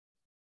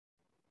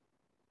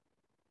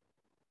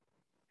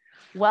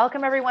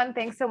Welcome, everyone.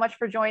 Thanks so much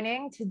for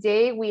joining.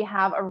 Today, we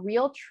have a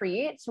real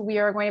treat. We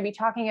are going to be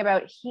talking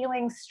about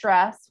healing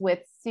stress with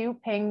Siu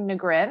Ping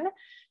Negrin.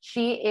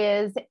 She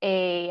is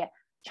a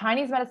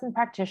Chinese medicine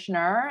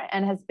practitioner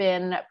and has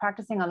been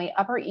practicing on the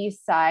Upper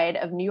East Side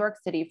of New York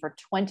City for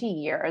 20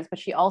 years, but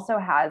she also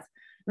has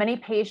many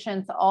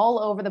patients all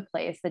over the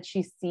place that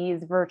she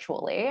sees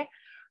virtually.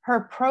 Her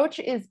approach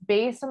is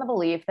based on the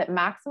belief that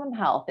maximum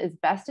health is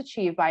best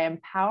achieved by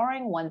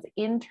empowering one's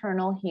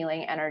internal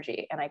healing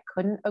energy, and I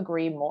couldn't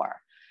agree more.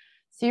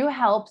 Siu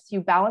helps you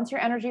balance your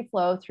energy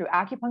flow through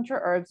acupuncture,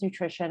 herbs,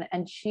 nutrition,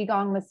 and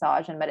qigong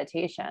massage and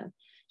meditation.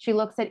 She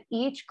looks at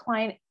each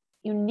client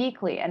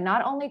uniquely and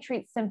not only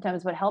treats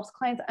symptoms, but helps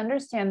clients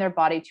understand their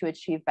body to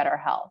achieve better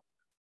health.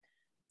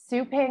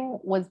 Siu Ping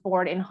was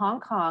born in Hong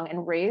Kong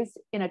and raised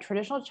in a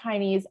traditional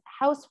Chinese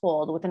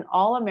household with an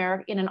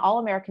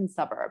all-American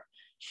suburb.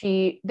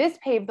 This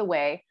paved the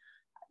way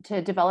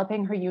to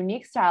developing her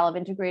unique style of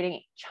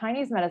integrating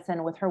Chinese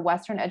medicine with her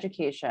Western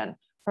education,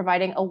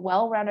 providing a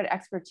well-rounded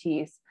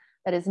expertise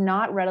that is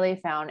not readily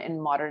found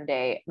in modern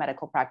day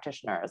medical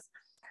practitioners.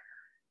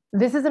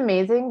 This is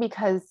amazing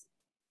because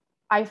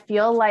I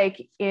feel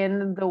like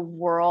in the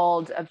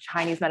world of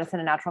Chinese medicine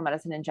and natural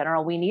medicine in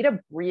general, we need a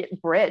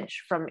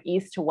bridge from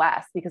East to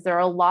West because there are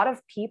a lot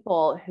of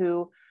people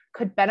who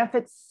could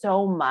benefit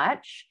so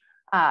much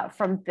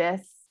from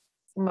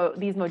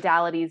these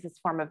modalities, this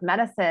form of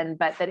medicine,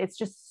 but that it's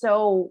just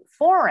so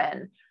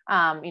foreign.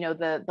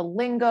 The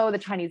lingo, the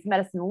Chinese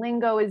medicine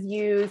lingo is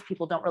used.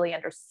 People don't really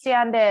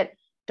understand it.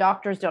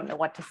 Doctors don't know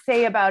what to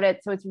say about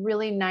it. So it's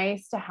really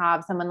nice to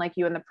have someone like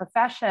you in the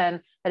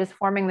profession that is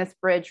forming this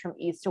bridge from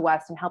East to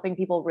West and helping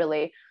people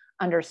really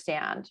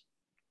understand.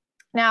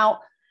 Now,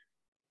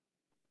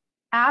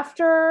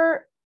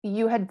 after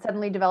you had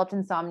suddenly developed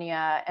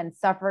insomnia and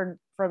suffered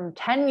from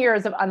 10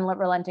 years of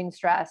unrelenting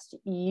stress,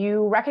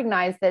 you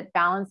recognized that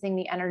balancing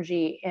the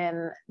energy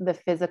in the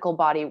physical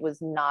body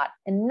was not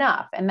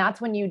enough. And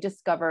that's when you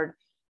discovered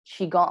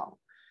Qigong.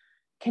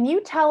 Can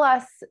you tell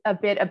us a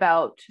bit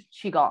about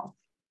Qigong?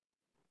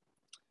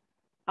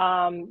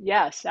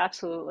 Yes,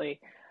 absolutely.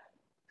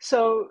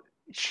 So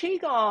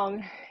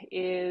Qigong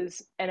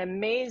is an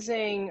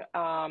amazing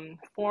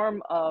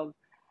form of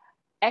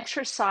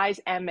exercise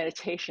and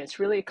meditation. It's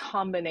really a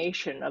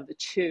combination of the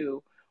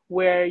two,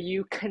 where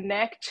you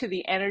connect to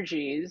the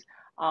energies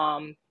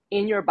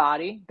in your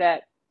body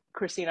that,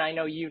 Christina, I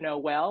know you know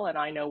well, and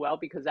I know well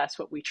because that's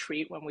what we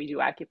treat when we do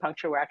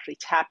acupuncture. We're actually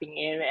tapping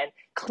in and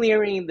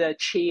clearing the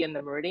qi and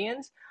the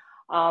meridians.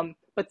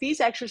 But these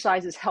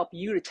exercises help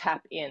you to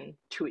tap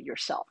into it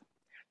yourself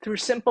through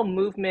simple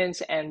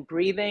movements and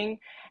breathing.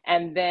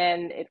 And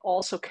then it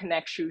also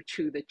connects you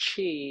to the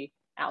qi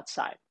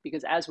outside,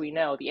 because as we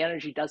know, the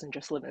energy doesn't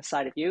just live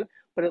inside of you,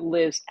 but it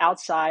lives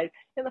outside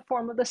in the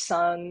form of the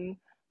sun,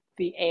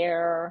 the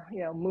air,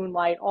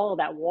 moonlight, all of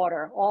that,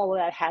 water, all of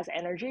that has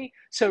energy.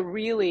 So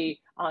really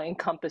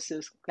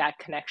encompasses that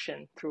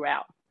connection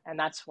throughout. And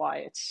that's why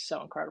it's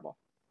so incredible.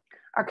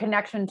 Our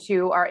connection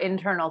to our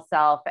internal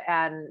self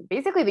and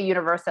basically the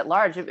universe at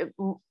large,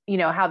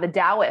 how the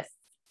Taoists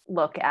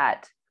look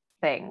at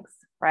things,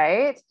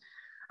 right?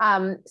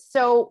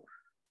 So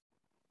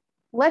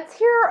let's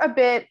hear a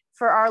bit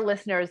for our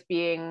listeners,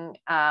 being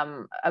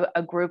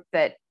a group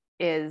that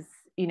is,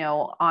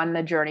 on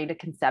the journey to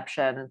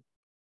conception.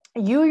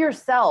 You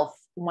yourself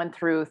went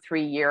through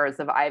 3 years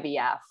of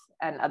IVF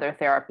and other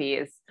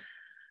therapies.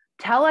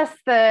 Tell us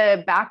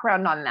the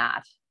background on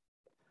that.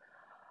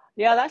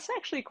 Yeah, that's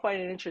actually quite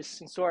an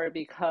interesting story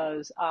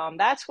because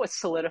that's what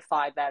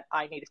solidified that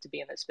I needed to be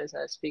in this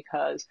business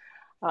because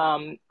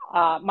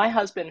my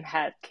husband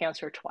had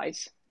cancer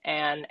twice.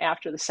 And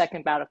after the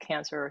second bout of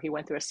cancer, he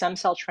went through a stem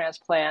cell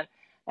transplant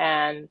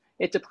and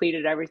it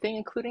depleted everything,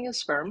 including his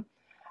sperm.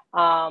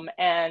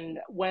 And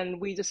when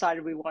we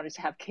decided we wanted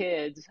to have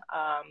kids,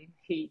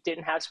 he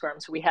didn't have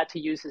sperm, so we had to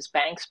use his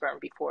bank sperm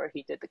before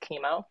he did the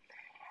chemo.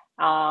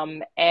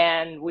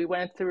 And we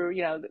went through,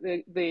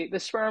 the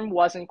sperm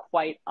wasn't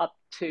quite up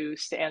to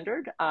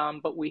standard,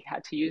 but we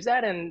had to use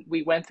that, and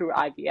we went through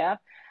IVF,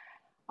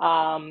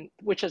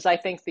 which is, I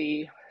think,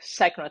 the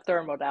second or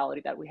third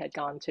modality that we had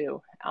gone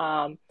to.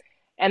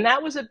 And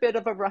that was a bit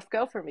of a rough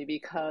go for me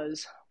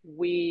because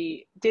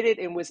we did it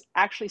and was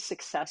actually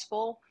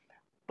successful,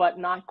 but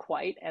not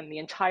quite. And the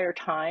entire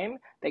time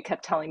they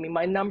kept telling me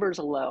my numbers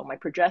are low, my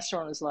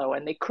progesterone is low,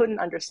 and they couldn't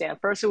understand.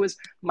 First, it was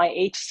my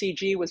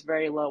HCG was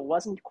very low,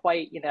 wasn't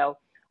quite,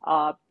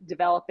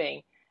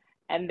 developing.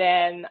 And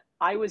then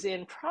I was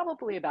in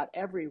probably about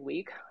every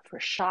week for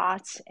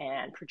shots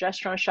and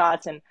progesterone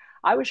shots. And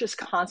I was just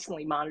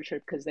constantly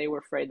monitored because they were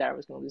afraid that I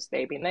was going to lose the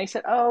baby. And they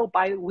said, oh,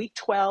 by week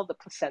 12, the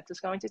placenta is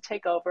going to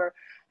take over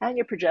and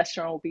your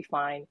progesterone will be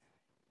fine.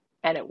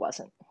 And it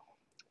wasn't.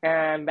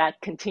 And that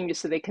continues.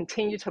 So they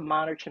continue to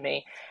monitor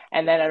me.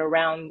 And then at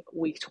around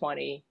week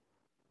 20,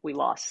 we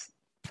lost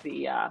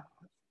the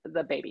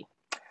baby.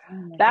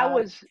 Oh that God.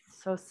 was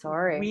So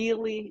sorry.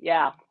 Really,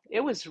 yeah,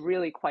 it was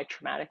really quite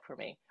traumatic for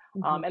me.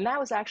 Mm-hmm. And that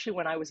was actually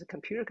when I was a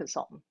computer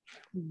consultant.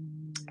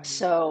 Mm-hmm.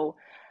 So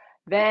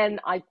then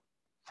I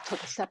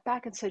took a step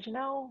back and said,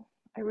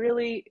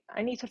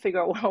 I need to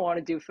figure out what I want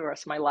to do for the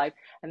rest of my life.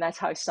 And that's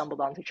how I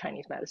stumbled onto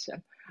Chinese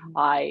medicine.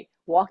 I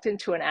walked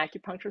into an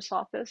acupuncturist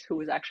office who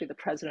was actually the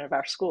president of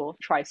our school,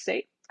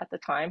 Tri-State at the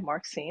time,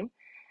 Mark Seam.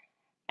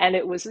 And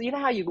it was,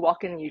 how you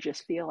walk in and you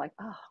just feel like,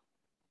 oh,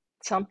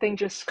 something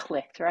just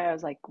clicked, right? I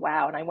was like,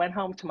 wow. And I went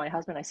home to my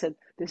husband. I said,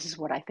 this is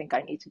what I think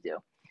I need to do.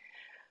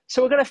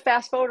 So we're going to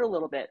fast forward a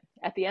little bit.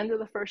 At the end of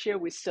the first year,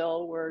 we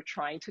still were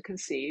trying to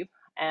conceive.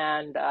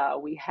 And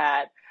we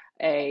had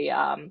a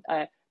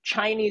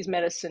Chinese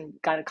medicine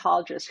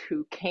gynecologist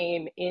who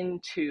came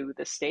into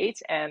the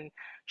States, and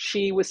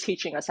she was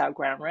teaching us our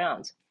ground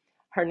rounds.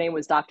 Her name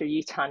was Dr.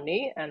 Yi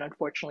Tan-Ni, and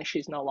unfortunately,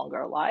 she's no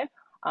longer alive.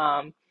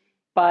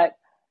 But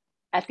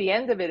at the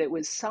end of it, it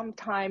was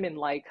sometime in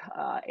like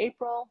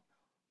April.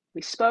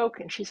 We spoke,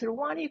 and she said,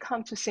 "Why don't you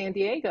come to San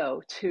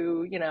Diego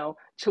to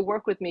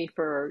work with me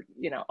for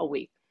a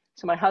week?"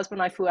 So my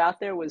husband and I flew out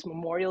there. It was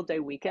Memorial Day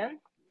weekend,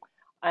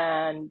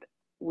 and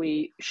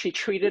she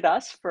treated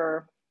us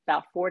for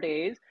about 4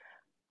 days.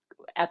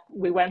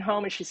 We went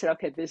home and she said,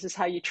 okay, this is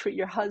how you treat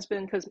your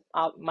husband, because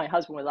my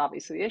husband was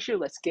obviously the issue.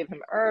 Let's give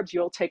him herbs.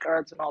 You'll take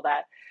herbs and all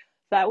that.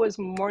 That was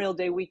Memorial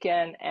Day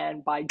weekend.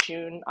 And by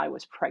June, I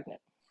was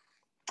pregnant.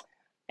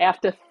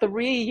 After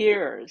 3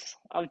 years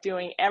of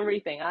doing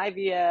everything,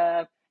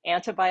 IVF,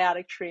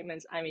 antibiotic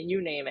treatments, I mean,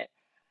 you name it.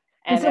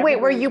 And so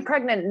wait, were you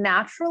pregnant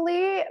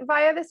naturally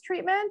via this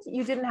treatment?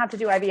 You didn't have to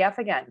do IVF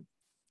again?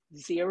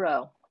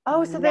 Zero.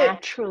 Oh, so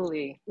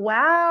naturally.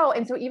 Wow.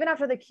 And so even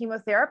after the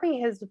chemotherapy,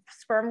 his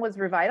sperm was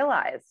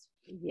revitalized.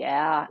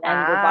 Yeah. Wow.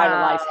 And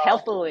revitalized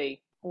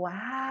healthily.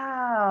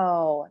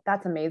 Wow.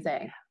 That's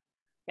amazing.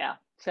 Yeah.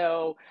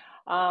 So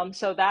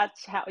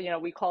that's how,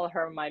 we call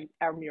her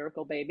our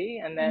miracle baby.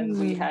 And then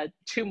we had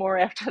 2 more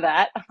after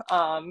that,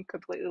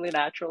 completely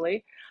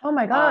naturally. Oh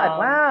my God.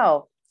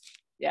 Wow.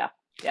 Yeah.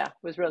 Yeah. It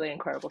was really an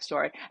incredible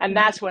story. And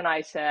that's when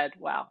I said,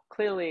 wow,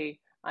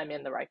 clearly I'm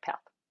in the right path.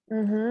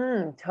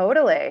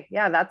 Totally.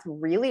 Yeah, that's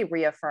really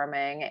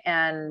reaffirming.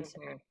 And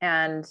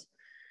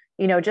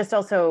just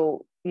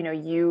also,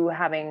 you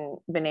having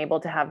been able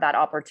to have that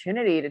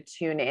opportunity to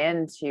tune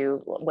in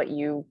to what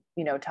you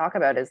talk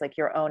about is like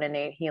your own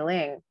innate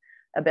healing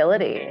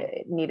ability.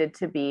 It needed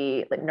to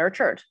be like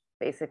nurtured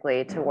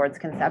basically towards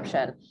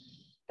conception.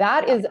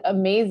 That is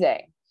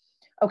amazing.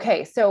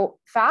 Okay, so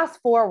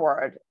fast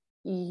forward,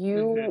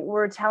 you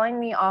were telling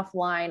me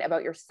offline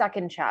about your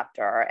second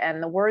chapter,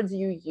 and the words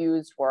you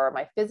used were,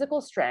 my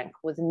physical strength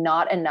was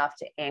not enough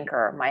to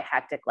anchor my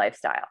hectic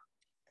lifestyle.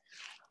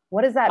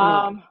 What does that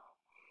mean?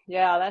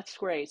 Yeah, that's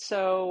great.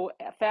 So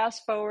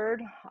fast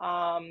forward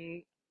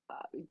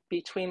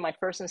between my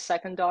first and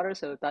second daughter,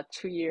 so about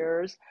 2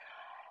 years.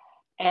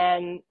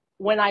 And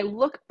when I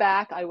look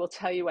back, I will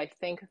tell you, I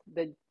think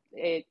that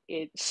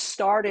it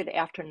started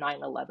after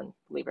 9/11,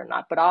 believe it or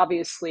not. But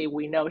obviously,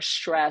 we know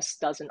stress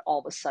doesn't all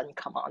of a sudden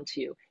come onto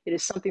you. It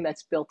is something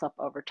that's built up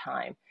over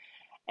time.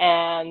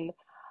 And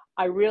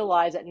I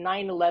realized that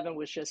 9/11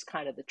 was just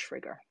kind of the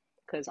trigger,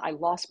 because I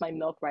lost my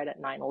milk right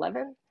at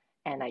 9/11.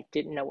 And I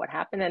didn't know what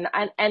happened.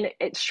 And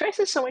stress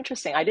is so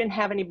interesting. I didn't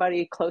have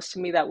anybody close to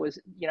me that was,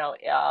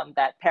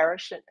 that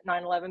perished at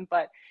 9/11.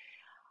 But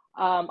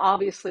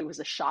obviously, it was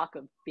a shock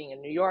of being a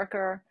New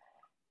Yorker.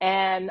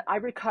 And I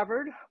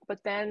recovered,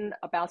 but then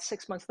about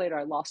 6 months later,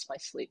 I lost my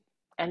sleep,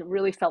 and it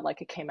really felt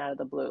like it came out of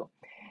the blue.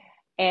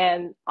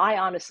 And I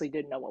honestly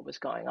didn't know what was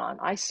going on.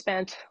 I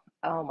spent,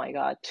 oh my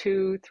God,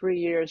 2-3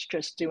 years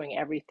just doing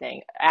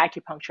everything,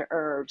 acupuncture,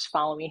 herbs,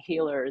 following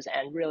healers,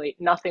 and really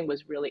nothing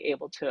was really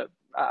able to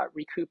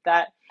recoup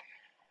that.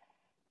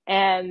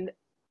 And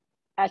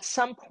at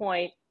some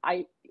point,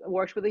 I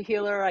worked with a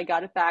healer, I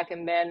got it back,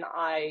 and then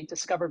I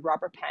discovered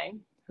Robert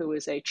Pang, who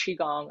is a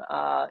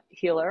Qigong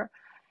healer.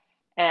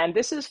 And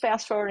this is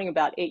fast forwarding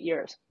about 8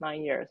 years,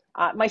 9 years.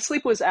 My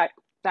sleep was at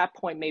that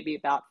point maybe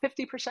about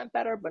 50%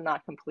 better, but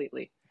not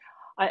completely.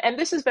 And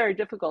this is very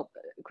difficult,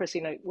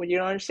 Christina. What you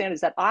don't understand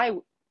is that I'm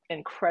an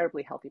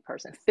incredibly healthy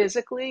person.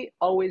 Physically,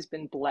 always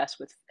been blessed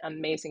with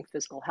amazing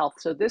physical health.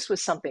 So this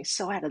was something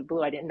so out of the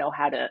blue, I didn't know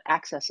how to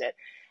access it.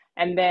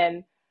 And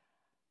then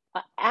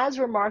as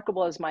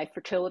remarkable as my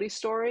fertility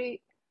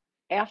story,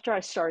 after I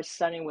started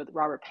studying with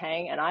Robert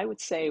Pang, and I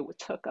would say it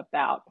took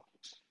about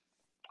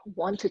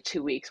 1 to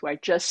 2 weeks where I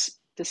just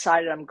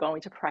decided I'm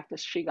going to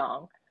practice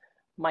Qigong,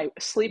 my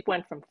sleep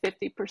went from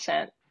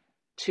 50%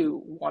 to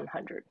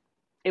 100.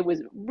 It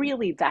was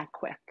really that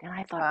quick. And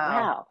I thought,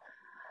 wow.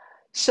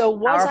 So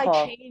was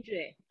I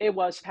changing? It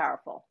was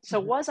powerful.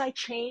 So was I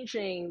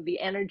changing the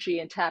energy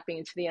and tapping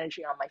into the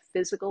energy on my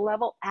physical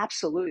level?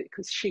 Absolutely,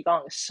 because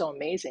Qigong is so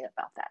amazing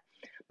about that.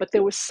 But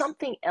there was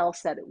something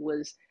else that it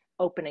was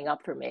opening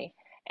up for me.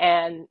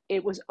 And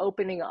it was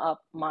opening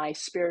up my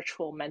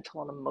spiritual,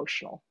 mental, and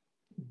emotional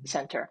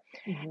center.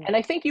 And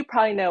I think you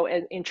probably know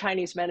in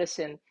Chinese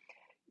medicine,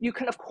 you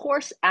can, of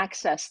course,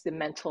 access the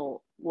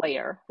mental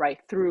layer, right,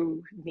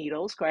 through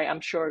needles, right?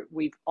 I'm sure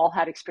we've all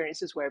had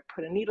experiences where I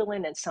put a needle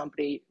in and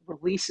somebody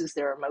releases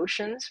their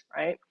emotions,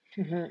 right?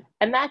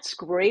 And that's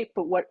great.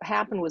 But what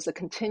happened was the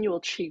continual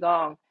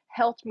Qigong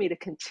helped me to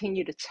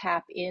continue to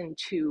tap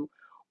into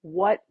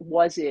what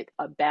was it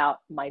about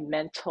my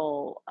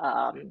mental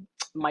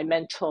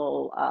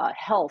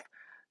health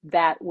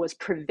that was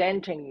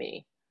preventing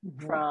me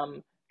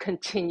from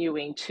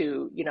continuing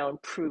to,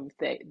 improve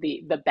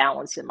the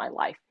balance in my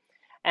life.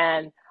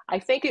 And I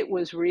think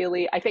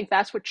I think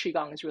that's what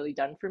Qigong has really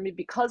done for me,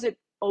 because it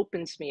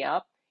opens me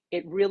up.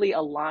 It really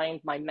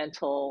aligned my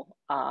mental,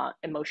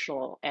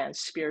 emotional, and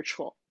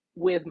spiritual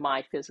with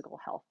my physical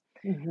health.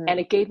 And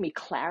it gave me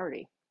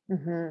clarity.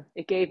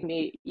 It gave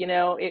me,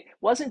 it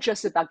wasn't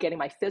just about getting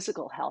my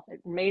physical health. It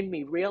made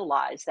me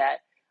realize that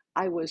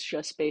I was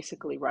just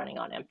basically running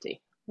on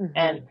empty.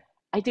 And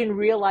I didn't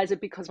realize it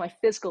because my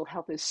physical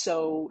health is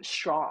so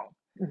strong,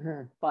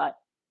 but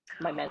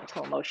my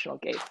mental, emotional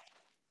gave.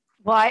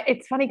 Well,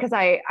 it's funny because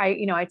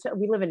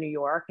we live in New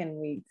York and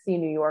we see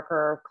New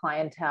Yorker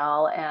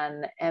clientele,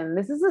 and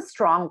this is a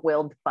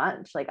strong-willed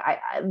bunch. Like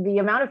the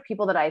amount of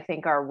people that I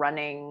think are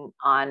running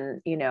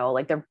on,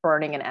 like they're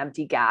burning an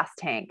empty gas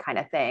tank kind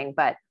of thing,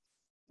 but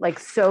like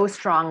so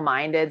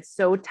strong-minded,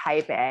 so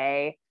type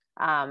A,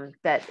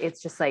 that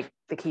it's just like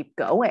they keep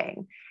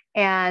going.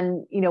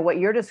 And what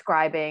you're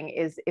describing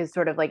is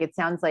sort of like, it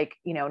sounds like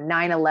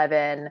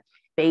 9/11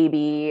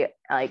 baby,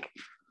 like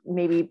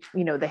maybe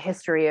the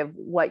history of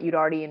what you'd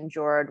already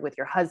endured with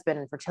your husband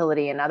and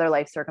fertility and other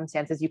life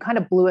circumstances. You kind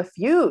of blew a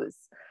fuse,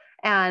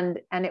 and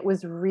it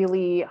was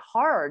really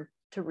hard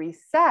to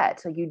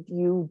reset. So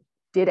you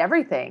did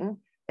everything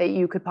that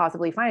you could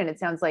possibly find, and it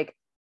sounds like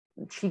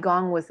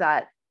Qigong was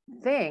that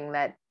thing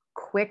that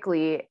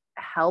quickly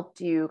helped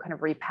you kind of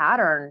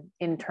repattern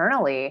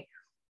internally.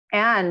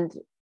 And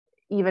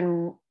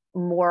even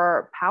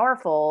more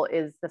powerful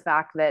is the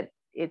fact that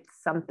it's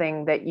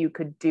something that you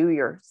could do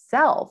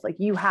yourself. Like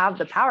you have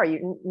the power.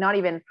 You're not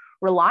even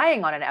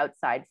relying on an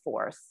outside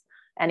force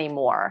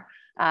anymore.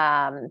 So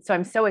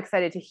I'm so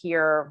excited to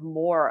hear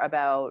more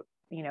about,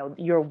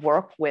 your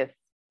work with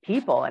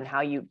people and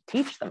how you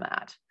teach them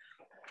that.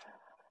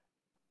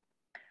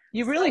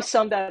 You really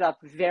summed that up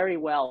very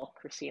well,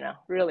 Christina.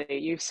 Really,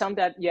 you summed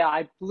that. Yeah,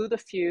 I blew the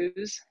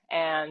fuse,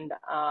 and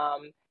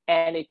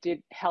it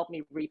did help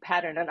me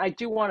repattern. And I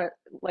do want to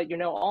let you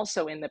know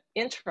also, in the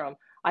interim,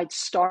 I'd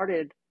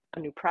started a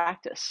new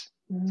practice.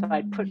 So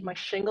I'd put my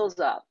shingles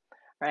up,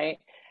 right?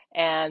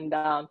 And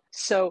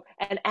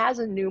and as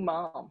a new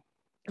mom,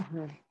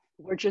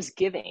 we're just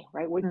giving,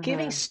 right? We're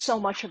giving so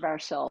much of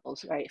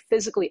ourselves, right?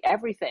 Physically,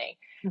 everything.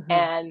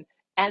 And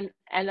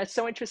that's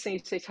so interesting. You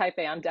say type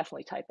A. I'm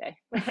definitely type A.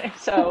 Right?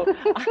 So,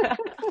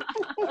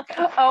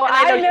 oh,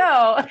 I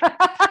know.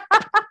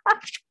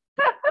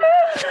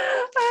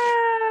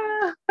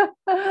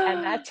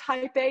 And that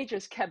type A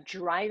just kept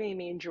driving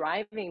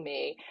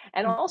me.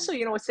 And also,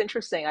 what's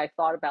interesting, I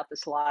thought about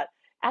this a lot.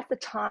 At the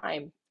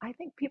time, I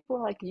think people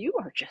were like, you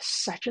are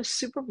just such a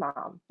super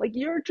mom. Like,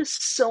 you're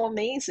just so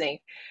amazing.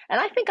 And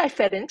I think I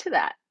fed into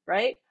that,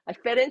 right? I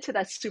fed into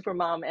that super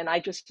mom, and I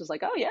just was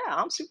like, oh yeah,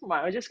 I'm super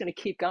mom. I'm just going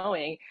to keep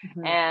going.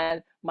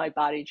 And my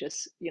body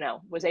just,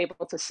 was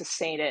able to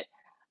sustain it.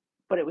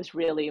 But it was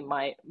really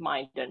my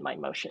mind and my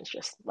emotions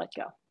just let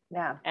go.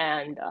 Yeah.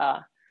 And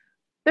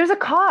there's a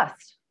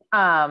cost,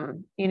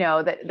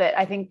 that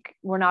I think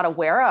we're not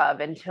aware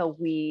of until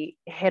we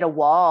hit a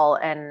wall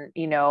and,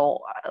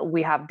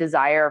 we have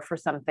desire for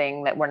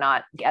something that we're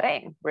not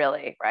getting,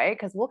 really, right?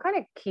 Because we'll kind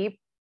of keep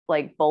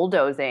like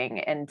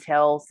bulldozing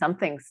until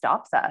something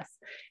stops us.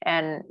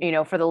 And,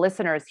 for the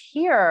listeners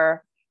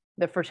here,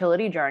 the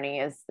fertility journey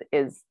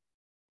is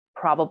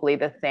probably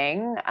the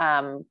thing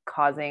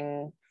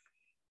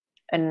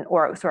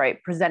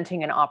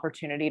presenting an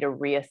opportunity to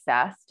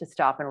reassess, to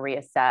stop and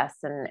reassess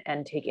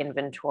and take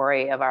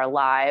inventory of our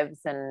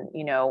lives, and,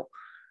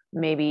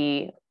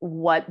 maybe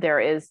what there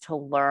is to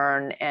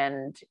learn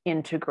and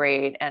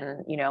integrate,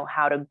 and,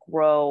 how to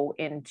grow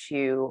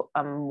into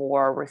a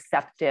more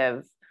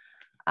receptive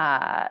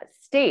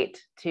state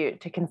to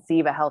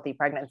conceive a healthy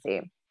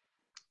pregnancy.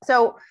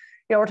 So,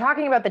 we're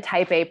talking about the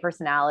type A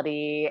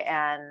personality,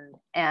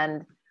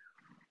 and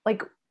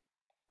like,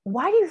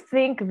 why do you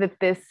think that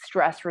this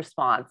stress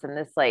response and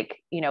this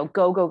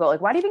go,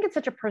 like, why do you think it's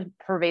such a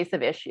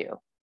pervasive issue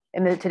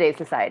in today's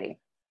society?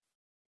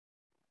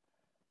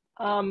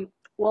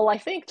 Well, I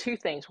think two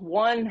things.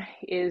 One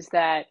is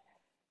that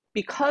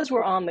because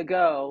we're on the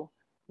go,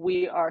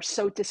 we are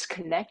so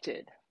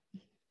disconnected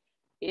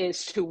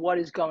as to what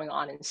is going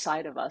on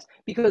inside of us,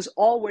 because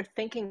all we're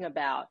thinking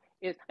about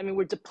is,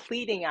 we're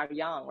depleting our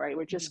yang, right?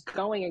 We're just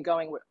going and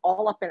going. We're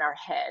all up in our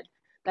head,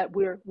 that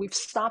we've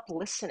stopped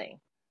listening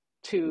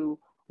to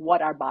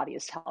what our body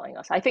is telling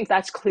us. I think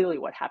that's clearly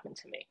what happened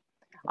to me.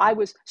 I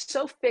was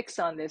so fixed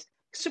on this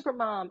super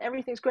mom,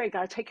 everything's great,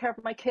 gotta take care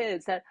of my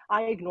kids, that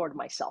I ignored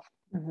myself.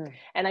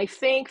 And I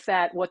think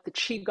that what the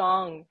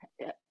Qigong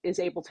is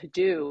able to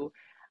do,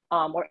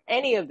 or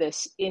any of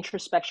this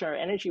introspection or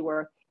energy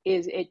work,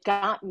 is it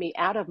got me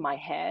out of my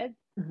head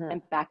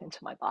and back into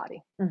my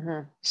body.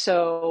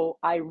 So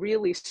I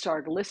really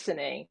started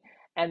listening,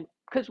 and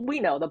because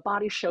we know the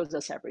body shows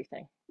us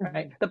everything,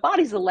 right? The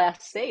body's the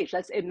last stage.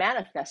 It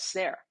manifests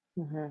there.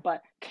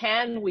 But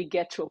can we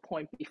get to a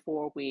point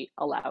before we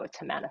allow it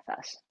to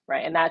manifest,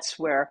 right? And that's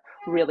where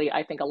really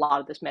I think a lot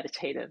of this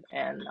meditative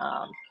and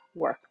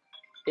work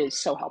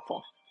is so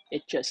helpful.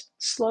 It just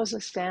slows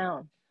us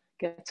down,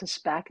 gets us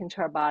back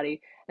into our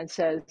body, and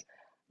says,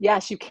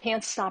 yes, you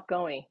can't stop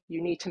going.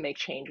 You need to make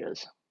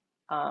changes.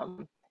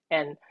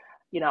 And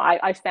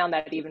I found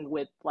that even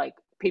with like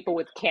people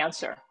with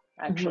cancer,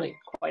 actually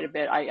quite a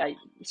bit. I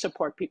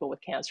support people with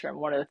cancer, and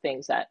one of the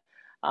things that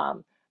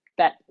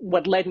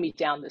what led me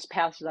down this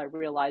path is I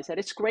realized that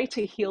it's great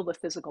to heal the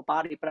physical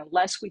body, but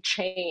unless we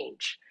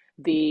change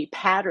the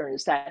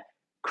patterns that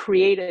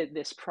created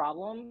this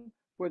problem,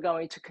 we're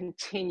going to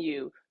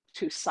continue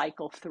to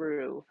cycle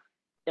through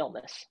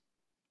illness.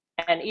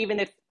 And even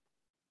if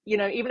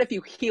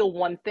you heal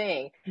one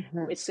thing,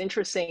 what's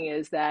interesting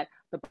is that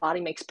the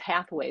body makes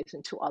pathways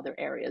into other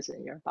areas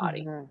in your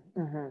body.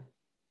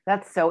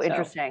 That's so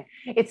interesting.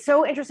 It's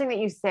so interesting that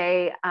you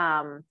say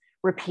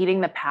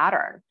repeating the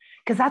pattern,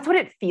 because that's what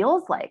it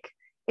feels like.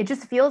 It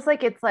just feels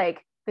like it's like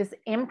this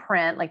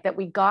imprint, like that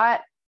we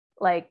got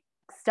like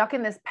stuck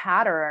in this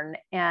pattern.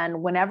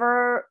 And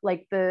whenever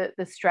like the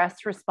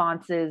stress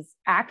response is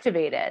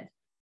activated,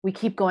 we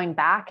keep going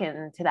back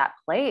into that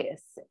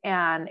place.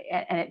 And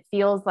it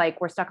feels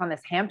like we're stuck on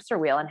this hamster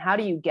wheel. And how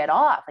do you get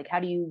off? Like, how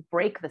do you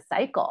break the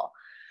cycle?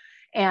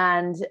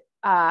 And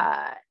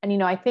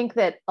I think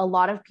that a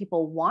lot of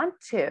people want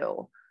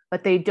to,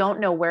 but they don't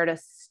know where to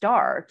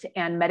start.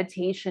 And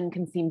meditation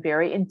can seem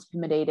very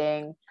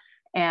intimidating.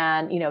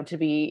 And,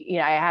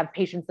 I have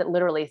patients that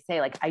literally say,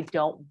 like, I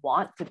don't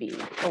want to be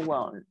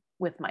alone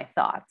with my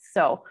thoughts.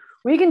 So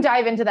we can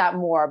dive into that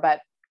more, but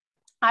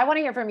I want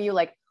to hear from you.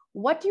 Like,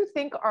 what do you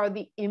think are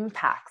the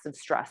impacts of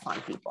stress on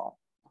people?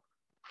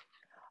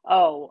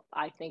 Oh,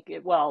 I think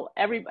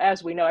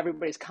as we know,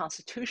 everybody's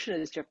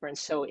constitution is different.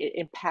 So it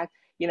impacts,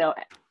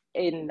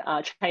 in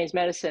Chinese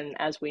medicine,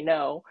 as we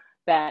know,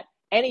 that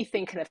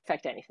anything can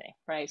affect anything,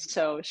 right?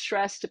 So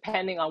stress,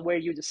 depending on where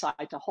you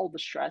decide to hold the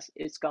stress,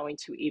 is going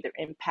to either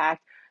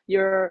impact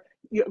your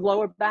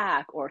lower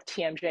back, or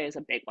TMJ is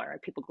a big one,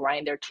 right? People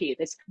grind their teeth.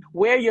 It's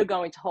where you're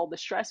going to hold the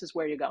stress is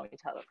where you're going to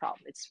have a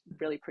problem. It's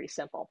really pretty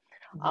simple.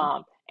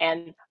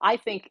 And I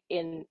think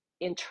in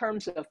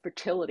terms of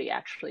fertility,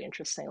 actually,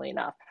 interestingly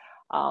enough,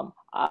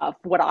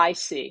 what I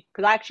see,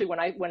 because actually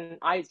when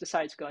I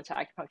decided to go into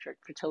acupuncture,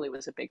 fertility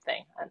was a big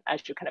thing, and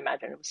as you can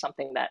imagine, it was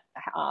something that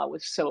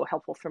was so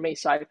helpful for me.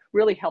 So I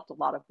really helped a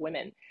lot of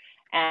women,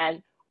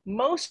 and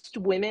most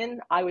women,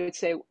 I would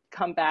say,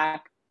 come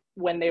back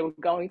when they were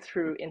going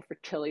through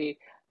infertility.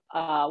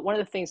 One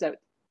of the things that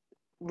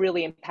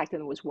really impacted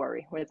them was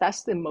worry.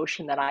 That's the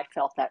emotion that I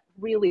felt, that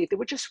really they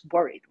were just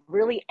worried,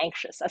 really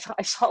anxious. That's how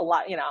I saw a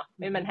lot.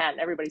 In Manhattan,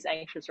 everybody's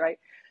anxious, right?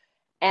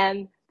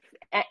 And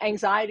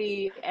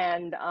anxiety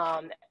and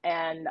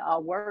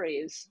worry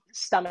is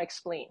stomach,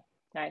 spleen,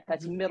 right?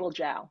 That's middle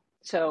jiao.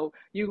 So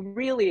you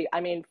really,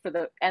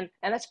 and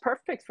that's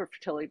perfect for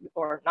fertility,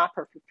 or not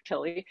perfect for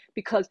fertility,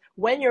 because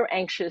when you're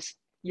anxious,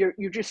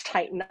 you just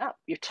tighten up.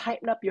 You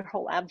tighten up your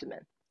whole abdomen,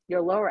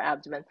 your lower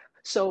abdomen.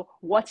 So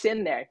what's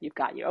in there? You've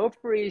got your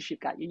ovaries, you've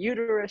got your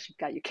uterus, you've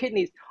got your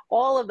kidneys,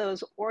 all of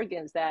those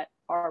organs that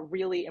are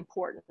really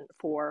important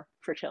for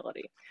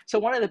fertility. So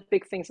one of the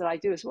big things that I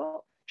do is,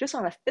 just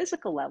on a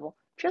physical level,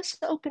 just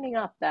opening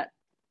up that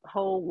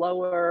whole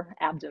lower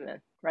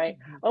abdomen, right?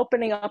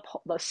 Opening up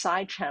the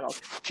side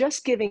channels,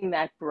 just giving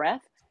that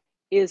breath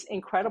is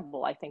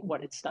incredible. I think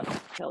what it's done for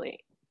fertility.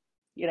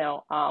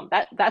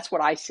 That's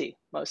what I see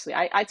mostly.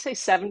 I'd say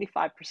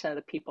 75% of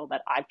the people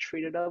that I've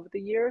treated over the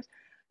years,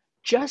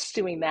 just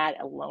doing that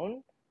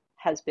alone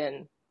has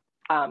been,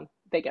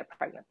 they get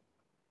pregnant.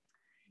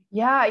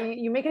 Yeah,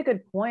 you make a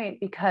good point,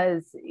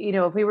 because,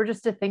 if we were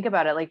just to think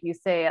about it, like you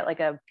say, at like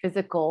a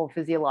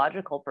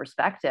physiological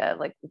perspective,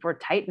 like if we're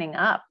tightening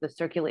up, the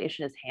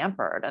circulation is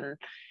hampered.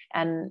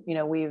 And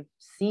we've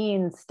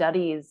seen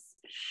studies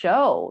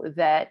show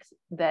that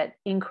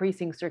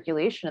increasing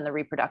circulation in the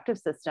reproductive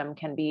system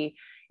can be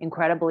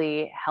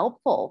incredibly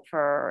helpful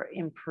for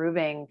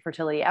improving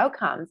fertility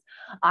outcomes.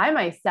 I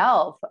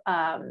myself,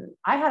 I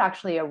had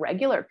actually a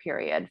regular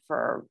period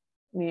for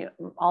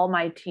all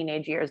my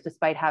teenage years,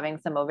 despite having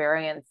some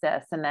ovarian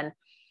cysts. And then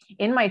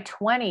in my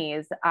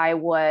 20s, I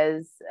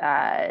was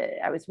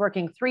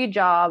working 3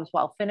 jobs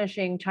while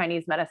finishing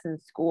Chinese medicine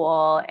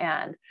school.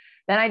 And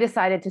then I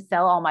decided to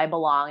sell all my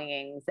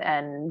belongings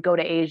and go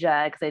to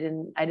Asia, because I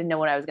didn't know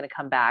when I was going to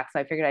come back. So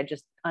I figured I'd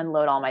just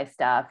unload all my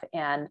stuff.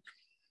 And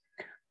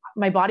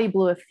my body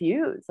blew a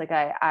fuse. Like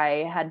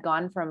I had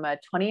gone from a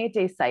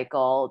 28-day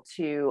cycle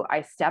to,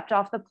 I stepped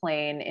off the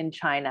plane in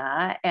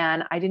China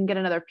and I didn't get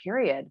another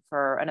period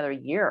for another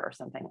year or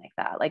something like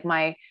that. Like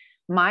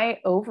my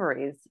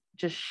ovaries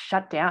just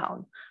shut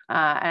down.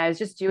 And I was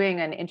just doing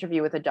an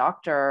interview with a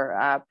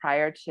doctor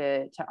prior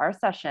to our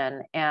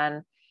session.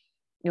 And,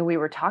 we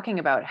were talking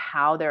about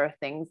how there are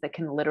things that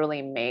can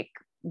literally make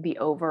the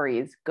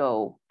ovaries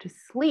go to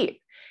sleep.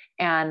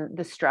 And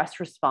the stress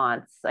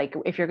response, like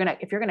if you're going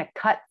to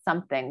cut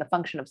something, the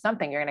function of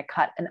something, you're going to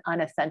cut an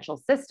unessential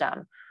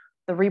system.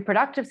 The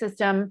reproductive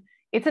system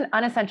it's an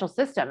unessential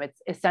system.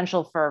 It's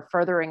essential for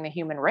furthering the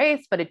human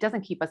race, but it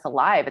doesn't keep us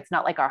alive. It's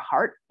not like our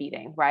heart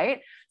beating,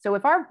 right? So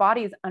if our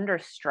body's under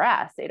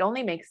stress, it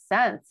only makes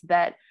sense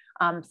that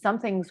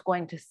something's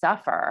going to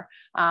suffer.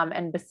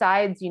 And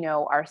besides,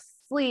 our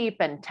sleep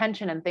and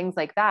tension and things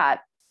like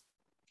that,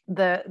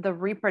 the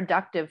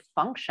reproductive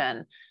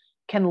function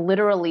can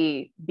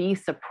literally be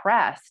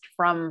suppressed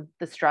from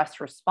the stress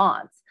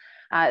response.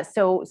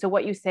 So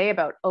what you say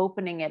about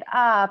opening it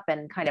up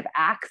and kind of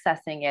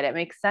accessing it, it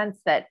makes sense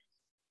that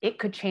it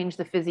could change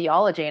the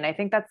physiology. And I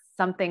think that's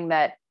something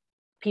that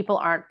people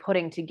aren't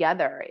putting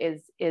together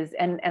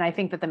and I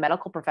think that the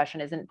medical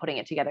profession isn't putting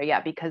it together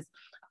yet, because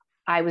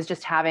I was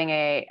just having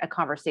a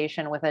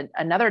conversation with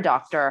another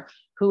doctor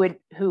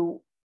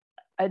who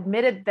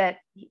admitted that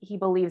he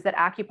believes that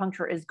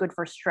acupuncture is good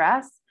for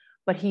stress,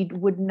 but he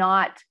would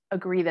not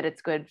agree that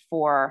it's good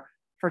for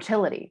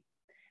fertility.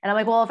 And I'm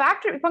like, well, if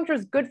acupuncture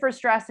is good for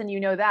stress and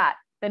you know that,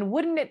 then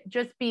wouldn't it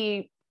just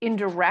be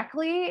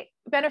indirectly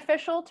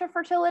beneficial to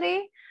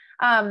fertility?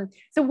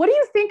 So what do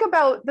you think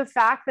about the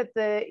fact that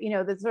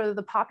the sort of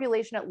the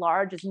population at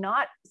large is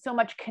not so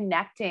much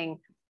connecting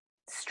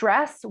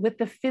stress with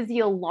the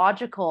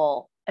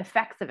physiological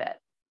effects of it?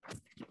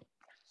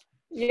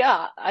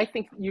 Yeah, I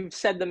think you've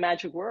said the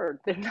magic word.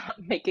 They're not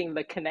making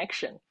the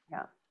connection.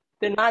 Yeah.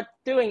 They're not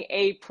doing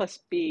A plus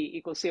B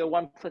equals C, or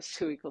 1 plus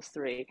 2 equals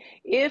 3.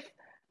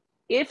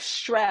 If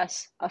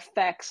stress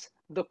affects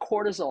the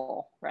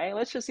cortisol, right?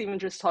 Let's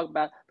just talk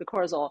about the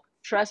cortisol.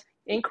 Stress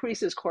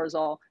increases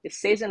cortisol. It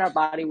stays in our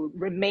body. We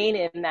remain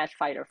in that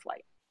fight or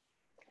flight.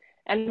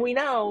 And we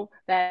know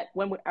that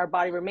when our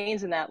body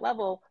remains in that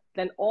level,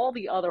 then all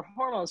the other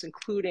hormones,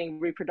 including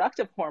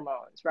reproductive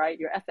hormones, right?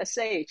 Your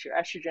FSH, your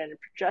estrogen, and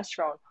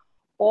progesterone,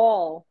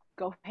 all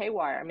go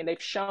haywire. I mean,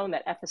 they've shown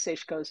that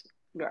FSH goes,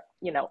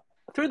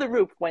 through the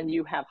roof when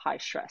you have high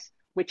stress,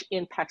 which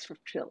impacts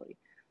fertility.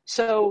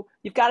 So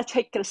you've got to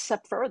take it a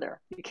step further.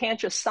 You can't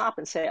just stop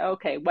and say,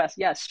 okay, Wes,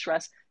 yes,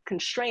 stress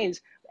constrains.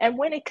 And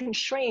when it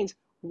constrains,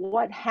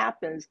 what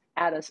happens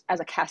as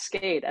a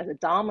cascade, as a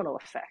domino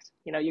effect?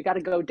 You got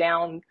to go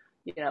down,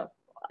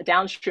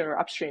 downstream or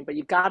upstream, but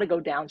you've got to go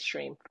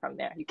downstream from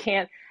there. You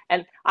can't.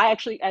 And I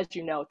actually, as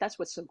you know, that's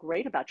what's so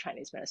great about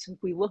Chinese medicine.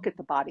 We look at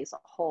the body as a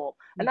whole,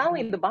 and not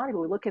only the body, but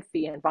we look at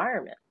the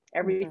environment,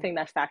 everything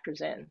that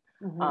factors in.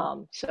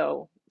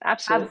 So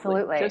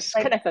absolutely. Just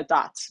connect the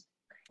dots.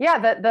 Yeah,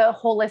 the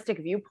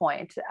holistic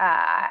viewpoint.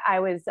 I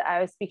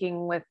was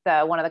speaking with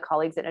one of the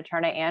colleagues at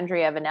Naturna,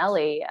 Andrea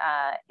Vanelli,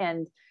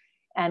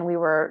 and we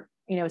were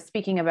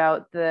speaking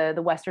about the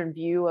Western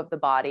view of the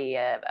body,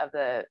 of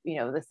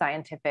the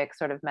scientific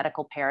sort of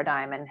medical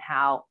paradigm, and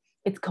how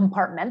it's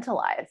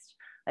compartmentalized.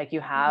 Like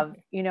you have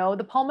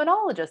the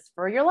pulmonologist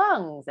for your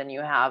lungs, and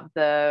you have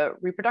the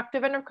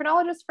reproductive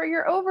endocrinologist for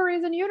your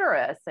ovaries and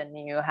uterus, and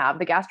you have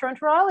the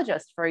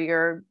gastroenterologist for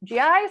your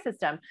GI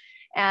system,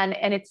 and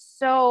it's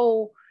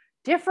so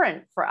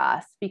different for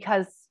us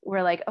because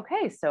we're like,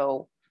 okay,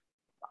 so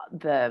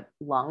the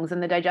lungs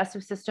and the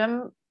digestive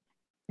system,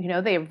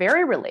 they're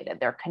very related,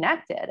 they're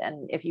connected.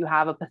 And if you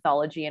have a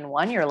pathology in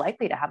one, you're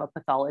likely to have a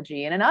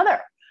pathology in another.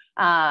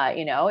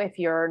 If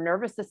your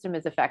nervous system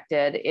is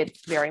affected,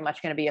 it's very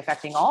much going to be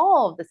affecting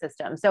all of the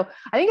systems. So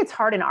I think it's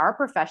hard in our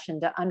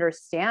profession to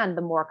understand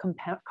the more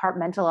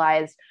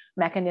compartmentalized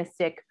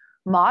mechanistic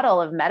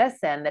model of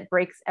medicine that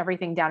breaks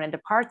everything down into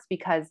parts,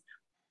 because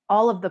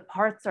all of the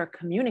parts are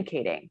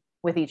communicating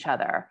with each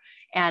other.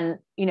 And,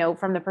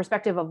 from the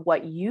perspective of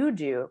what you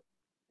do,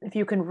 if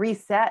you can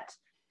reset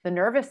the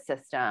nervous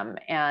system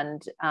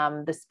and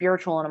the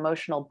spiritual and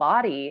emotional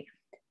body,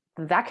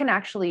 that can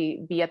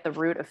actually be at the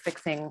root of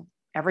fixing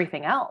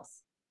everything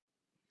else.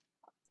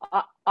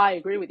 I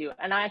agree with you.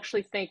 And I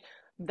actually think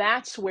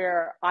that's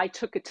where I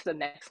took it to the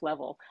next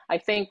level. I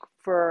think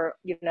for,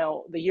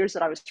 the years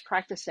that I was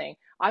practicing,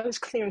 I was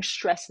clearing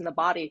stress in the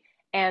body.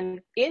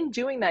 And in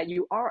doing that,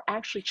 you are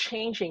actually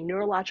changing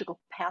neurological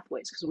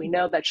pathways, because we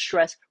know that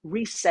stress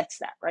resets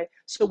that, right?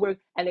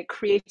 And it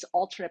creates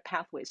alternate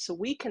pathways. So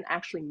we can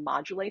actually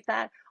modulate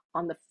that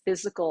on the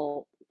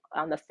physical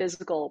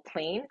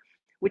plane,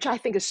 which I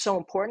think is so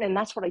important. And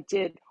that's what I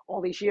did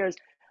all these years.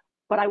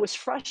 But I was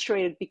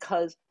frustrated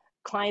because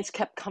clients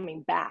kept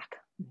coming back.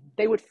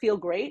 They would feel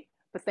great,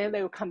 but then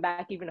they would come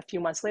back even a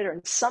few months later,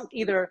 and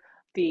either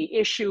the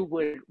issue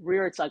would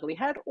rear its ugly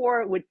head,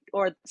 or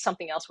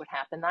something else would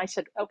happen. And I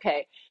said,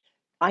 okay,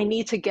 I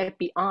need to get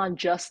beyond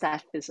just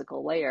that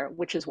physical layer,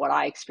 which is what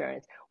I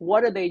experienced.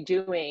 What are they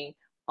doing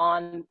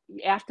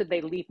after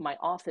they leave my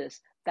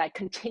office that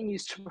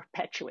continues to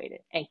perpetuate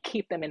it and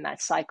keep them in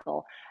that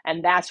cycle?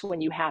 And that's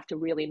when you have to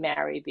really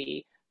marry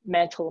the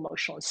mental,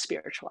 emotional, and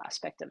spiritual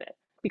aspect of it,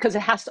 because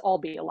it has to all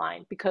be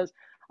aligned, because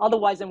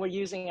otherwise then we're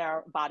using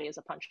our body as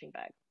a punching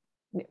bag.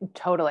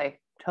 Totally.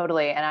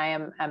 And I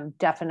am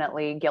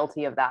definitely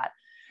guilty of that.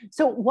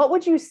 So what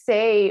would you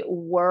say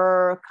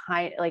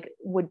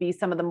would be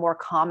some of the more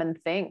common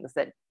things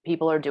that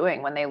people are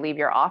doing when they leave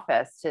your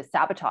office to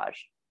sabotage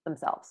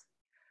themselves?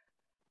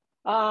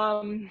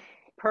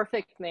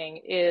 Perfect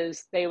thing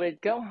is they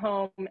would go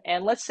home,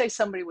 and let's say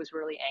somebody was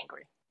really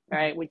angry.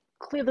 right? We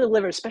clear the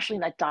liver, especially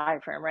in that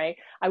diaphragm, right?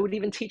 I would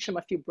even teach them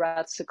a few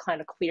breaths to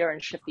kind of clear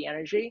and shift the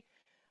energy.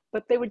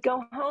 But they would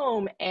go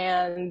home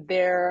and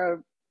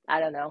their, I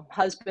don't know,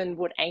 husband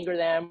would anger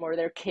them or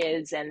their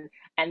kids, and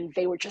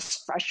they were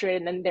just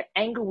frustrated, and then their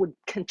anger would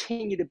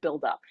continue to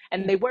build up,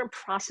 and they weren't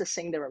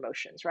processing their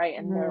emotions, right?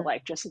 And they're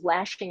like just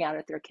lashing out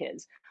at their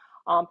kids.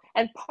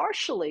 And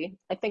partially,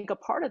 I think a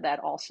part of that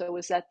also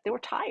is that they were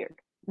tired.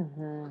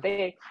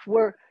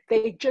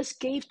 They just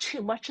gave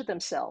too much of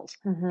themselves,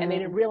 and they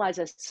didn't realize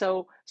that.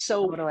 So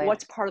Totally.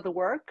 what's part of the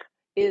work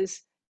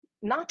is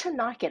not to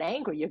not get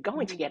angry. You're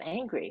going to get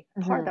angry.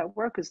 Part of that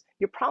work is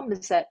your problem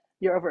is that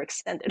you're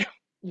overextended.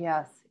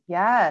 Yes.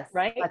 Yes.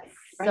 Right? That's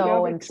Right?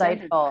 so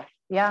insightful.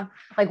 Yeah.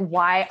 Like,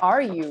 why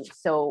are you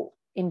so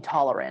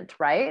intolerant,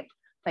 right?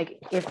 Like,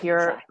 if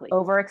you're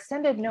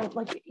overextended, no,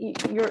 like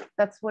you're,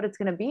 that's what it's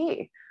going to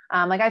be.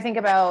 Like, I think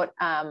about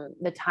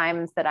the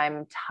times that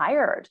I'm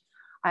tired.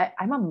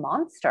 I'm a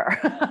monster.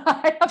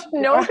 I have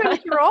no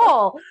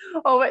control.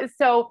 Oh,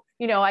 so,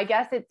 you know, I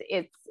guess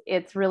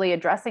it's really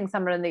addressing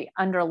some of the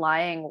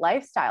underlying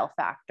lifestyle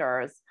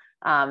factors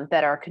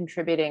that are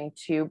contributing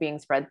to being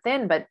spread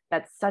thin. But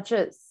that's such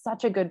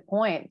a good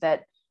point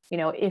that, you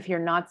know, if you're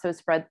not so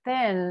spread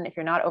thin, if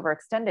you're not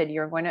overextended,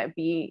 you're going to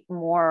be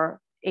more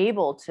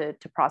able to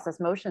process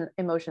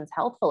emotions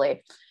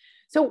healthfully.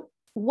 So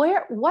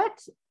what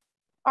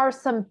are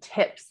some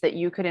tips that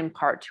you could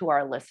impart to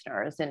our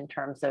listeners in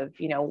terms of,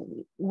 you know,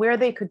 where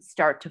they could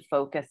start to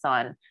focus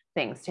on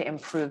things to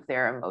improve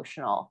their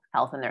emotional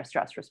health and their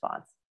stress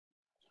response?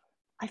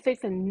 I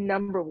think the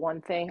number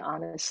one thing,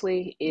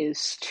 honestly,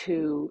 is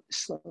to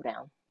slow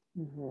down.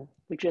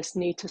 We just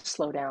need to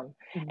slow down.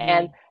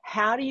 And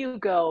how do you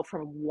go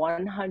from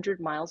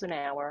 100 miles an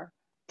hour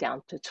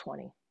down to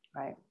 20?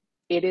 Right.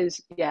 It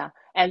is, yeah.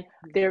 And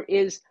there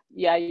is,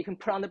 yeah, you can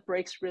put on the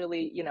brakes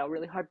really, you know,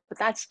 really hard, but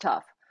that's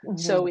tough.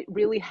 So it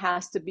really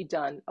has to be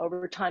done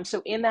over time.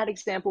 So in that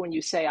example, when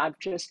you say, I've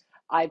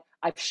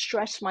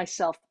stressed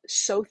myself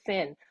so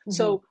thin.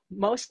 So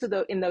most of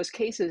in those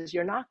cases,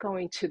 you're not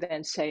going to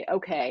then say,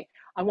 okay,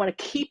 I want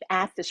to keep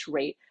at this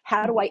rate.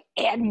 How do I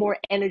add more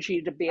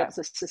energy to be able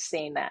to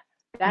sustain that?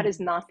 That is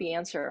not the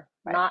answer.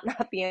 Not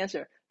the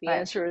answer. The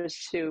answer is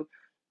to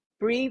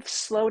breathe,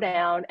 slow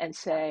down, and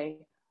say,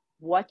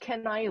 what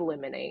can I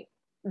eliminate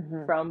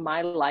from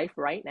my life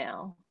right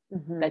now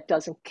that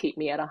doesn't keep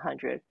me at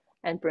 100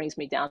 and brings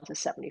me down to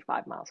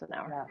 75 miles an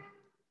hour?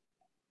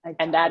 Yeah.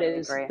 And that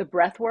is the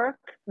breath work,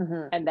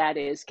 and that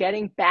is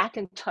getting back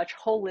in touch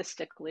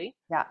holistically,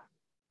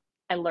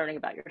 and learning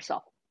about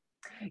yourself.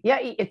 Yeah,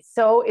 it's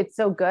so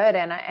good.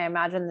 And I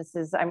imagine this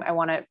is, I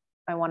want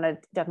to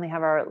definitely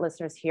have our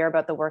listeners hear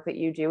about the work that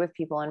you do with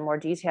people in more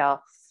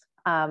detail.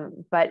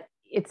 But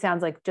it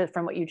sounds like, just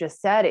from what you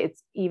just said,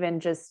 it's even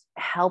just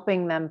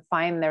helping them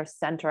find their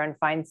center and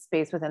find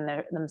space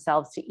within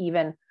themselves to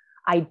even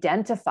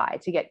identify,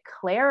 to get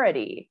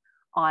clarity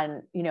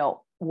on, you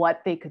know,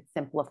 what they could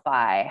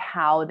simplify,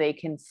 how they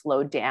can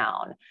slow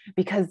down.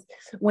 Because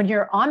when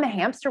you're on the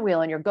hamster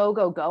wheel and you're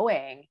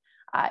going,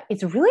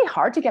 it's really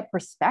hard to get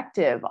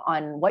perspective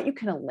on what you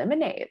can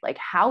eliminate, like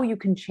how you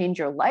can change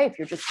your life.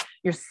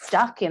 You're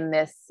stuck in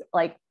this,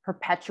 like,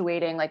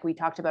 perpetuating, like we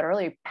talked about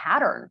earlier,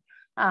 pattern.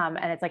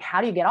 And it's like,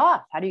 how do you get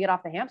off? How do you get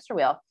off the hamster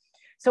wheel?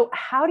 So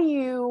how do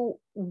you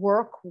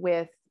work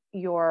with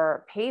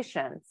your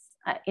patients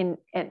in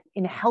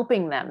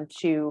helping them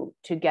to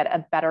get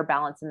a better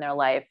balance in their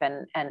life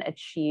and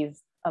achieve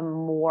a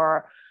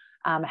more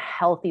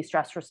healthy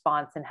stress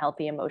response and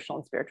healthy emotional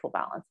and spiritual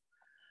balance?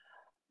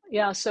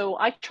 Yeah, so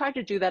I tried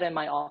to do that in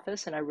my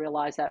office, and I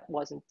realized that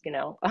wasn't, you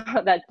know,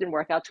 that didn't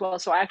work out too well.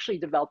 So I actually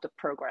developed a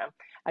program.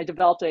 I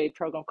developed a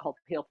program called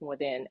Heal from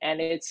Within,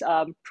 and it's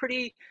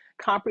pretty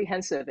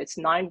comprehensive. It's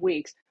 9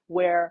 weeks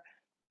where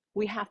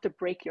we have to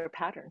break your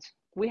patterns.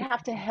 We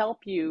have to help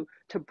you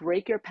to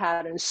break your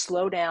patterns,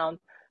 slow down.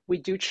 We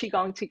do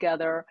Qigong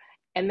together.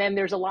 And then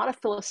there's a lot of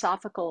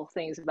philosophical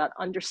things about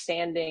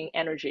understanding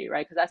energy,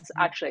 right? Because that's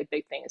actually a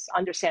big thing, is to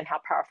understand how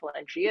powerful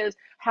energy is,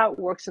 how it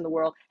works in the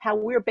world, how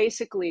we're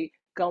basically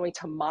going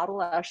to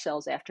model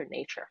ourselves after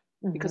nature,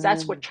 because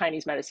that's what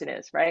Chinese medicine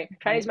is, right?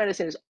 Chinese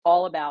medicine is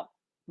all about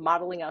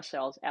modeling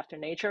ourselves after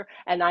nature.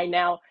 And I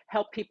now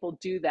help people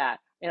do that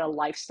in a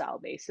lifestyle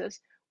basis.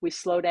 We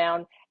slow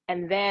down,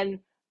 and then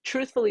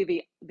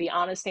truthfully, the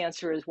honest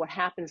answer is, what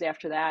happens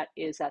after that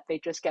is that they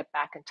just get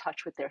back in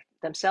touch with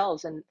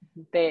themselves and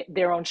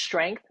their own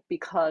strength,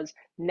 because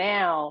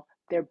now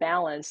they're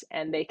balanced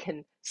and they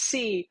can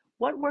see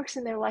what works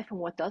in their life and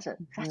what doesn't.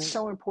 That's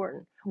so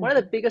important. One of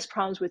the biggest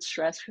problems with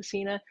stress,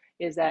 Christina,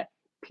 is that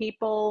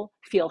people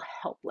feel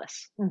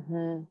helpless,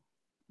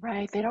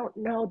 right? They don't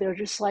know. They're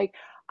just like,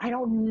 I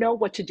don't know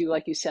what to do.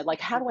 Like you said, like,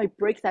 how do I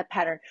break that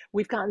pattern?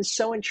 We've gotten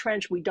so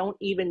entrenched, we don't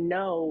even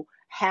know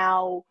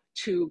how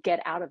to get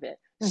out of it.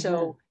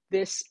 So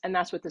and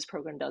that's what this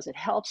program does. It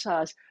helps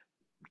us,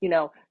 you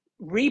know,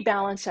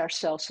 rebalance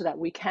ourselves so that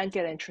we can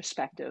get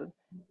introspective,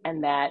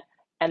 and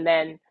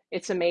then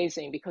it's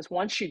amazing, because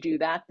once you do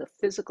that, the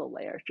physical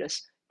layer,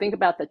 just think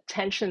about the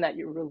tension that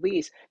you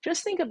release.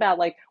 Just think about,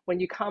 like,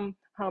 when you come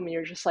home and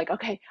you're just like,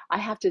 okay, I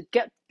have to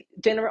get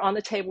dinner on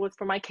the table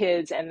for my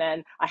kids, and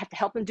then I have to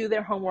help them do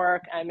their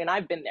homework. I mean,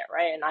 I've been there,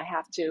 right? And I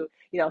have to,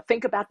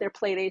 think about their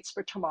play dates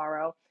for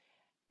tomorrow,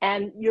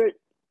 and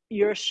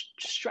you're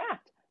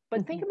strapped.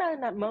 But think about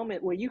in that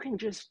moment where you can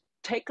just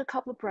take a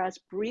couple of breaths,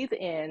 breathe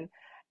in,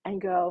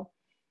 and go,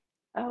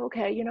 oh,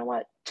 okay, you know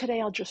what?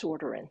 Today I'll just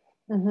order in,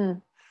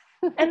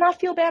 and not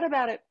feel bad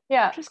about it.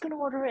 Yeah. I'm just going to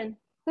order in,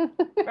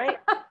 right?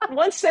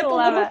 One simple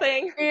Love little it.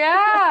 thing.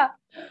 Yeah.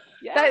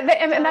 Yeah.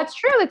 And that's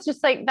true. It's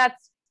just like,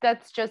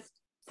 that's just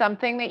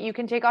something that you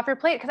can take off your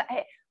plate. Cause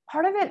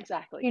part of it,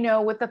 exactly,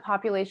 with the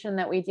population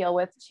that we deal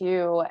with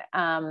too,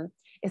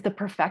 is the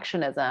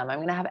perfectionism. I'm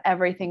going to have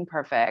everything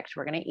perfect.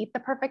 We're going to eat the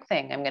perfect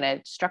thing. I'm going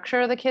to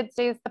structure the kids'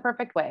 days the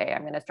perfect way.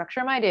 I'm going to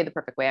structure my day the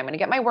perfect way. I'm going to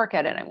get my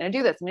workout in. I'm going to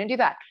do this. I'm going to do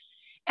that.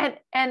 And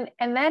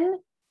then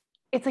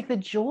it's like the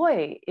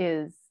joy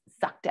is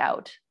sucked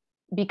out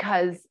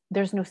because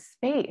there's no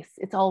space.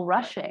 It's all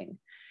rushing.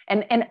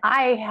 And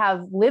I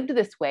have lived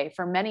this way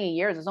for many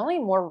years. It's only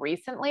more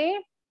recently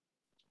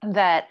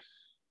that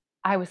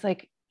I was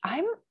like,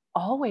 I'm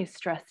always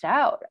stressed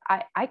out.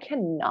 I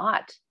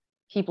cannot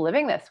keep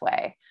living this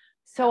way.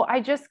 So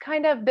I just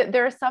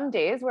there are some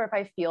days where if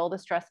I feel the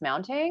stress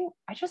mounting,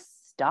 I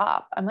just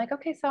stop. I'm like,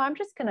 okay, so I'm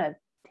just going to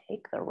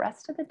take the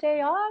rest of the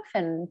day off.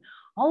 And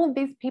all of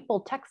these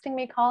people texting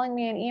me, calling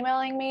me, and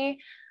emailing me,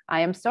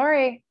 I am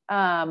sorry.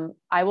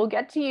 I will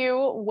get to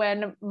you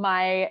when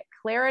my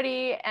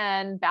clarity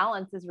and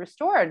balance is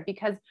restored,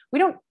 because we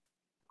don't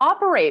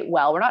operate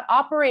well. We're not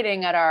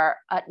operating at our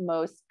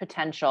utmost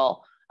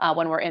potential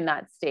when we're in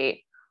that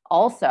state.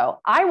 Also,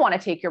 I want to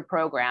take your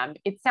program.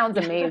 It sounds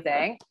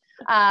amazing.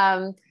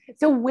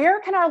 So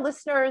where can our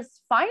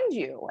listeners find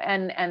you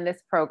and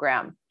this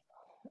program?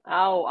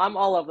 Oh, I'm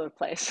all over the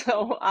place.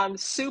 So I'm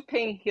Siu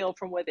Ping Heal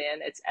from Within.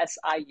 It's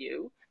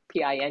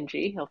SIUPING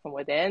Heal from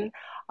Within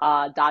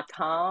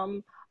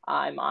 .com.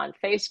 I'm on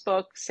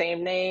Facebook,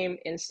 same name,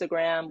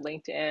 Instagram,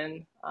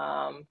 LinkedIn.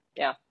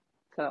 Yeah.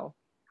 So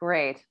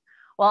great.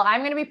 Well,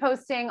 I'm going to be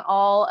posting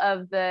all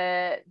of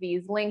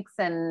these links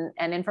and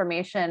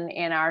information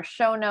in our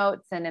show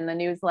notes and in the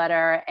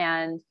newsletter,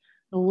 and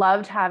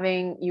loved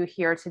having you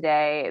here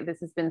today. This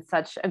has been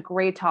such a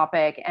great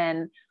topic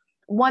and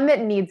one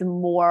that needs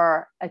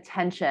more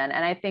attention.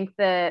 And I think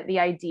the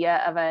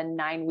idea of a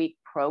 9-week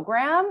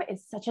program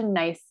is such a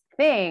nice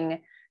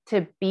thing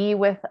to be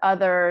with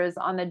others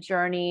on the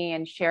journey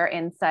and share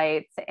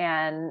insights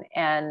and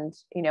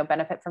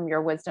benefit from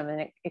your wisdom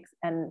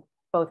and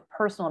both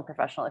personal and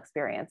professional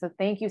experience. So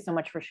thank you so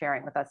much for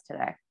sharing with us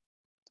today.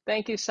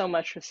 Thank you so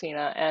much,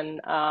 Christina.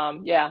 And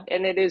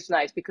and it is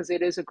nice because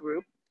it is a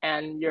group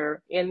and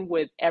you're in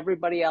with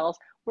everybody else.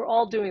 We're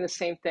all doing the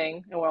same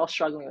thing and we're all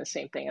struggling with the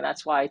same thing. And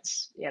that's why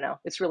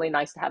it's really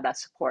nice to have that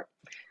support.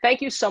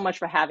 Thank you so much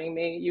for having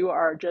me. You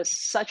are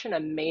just such an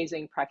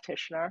amazing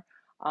practitioner.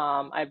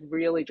 I've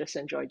really just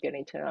enjoyed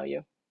getting to know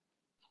you.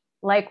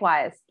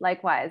 Likewise.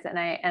 And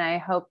I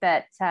hope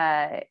that,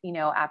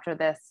 after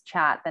this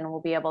chat, then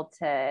we'll be able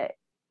to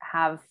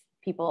have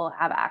people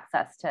have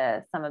access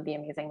to some of the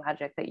amazing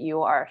magic that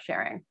you are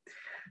sharing.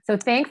 So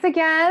thanks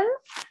again.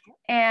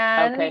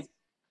 And okay.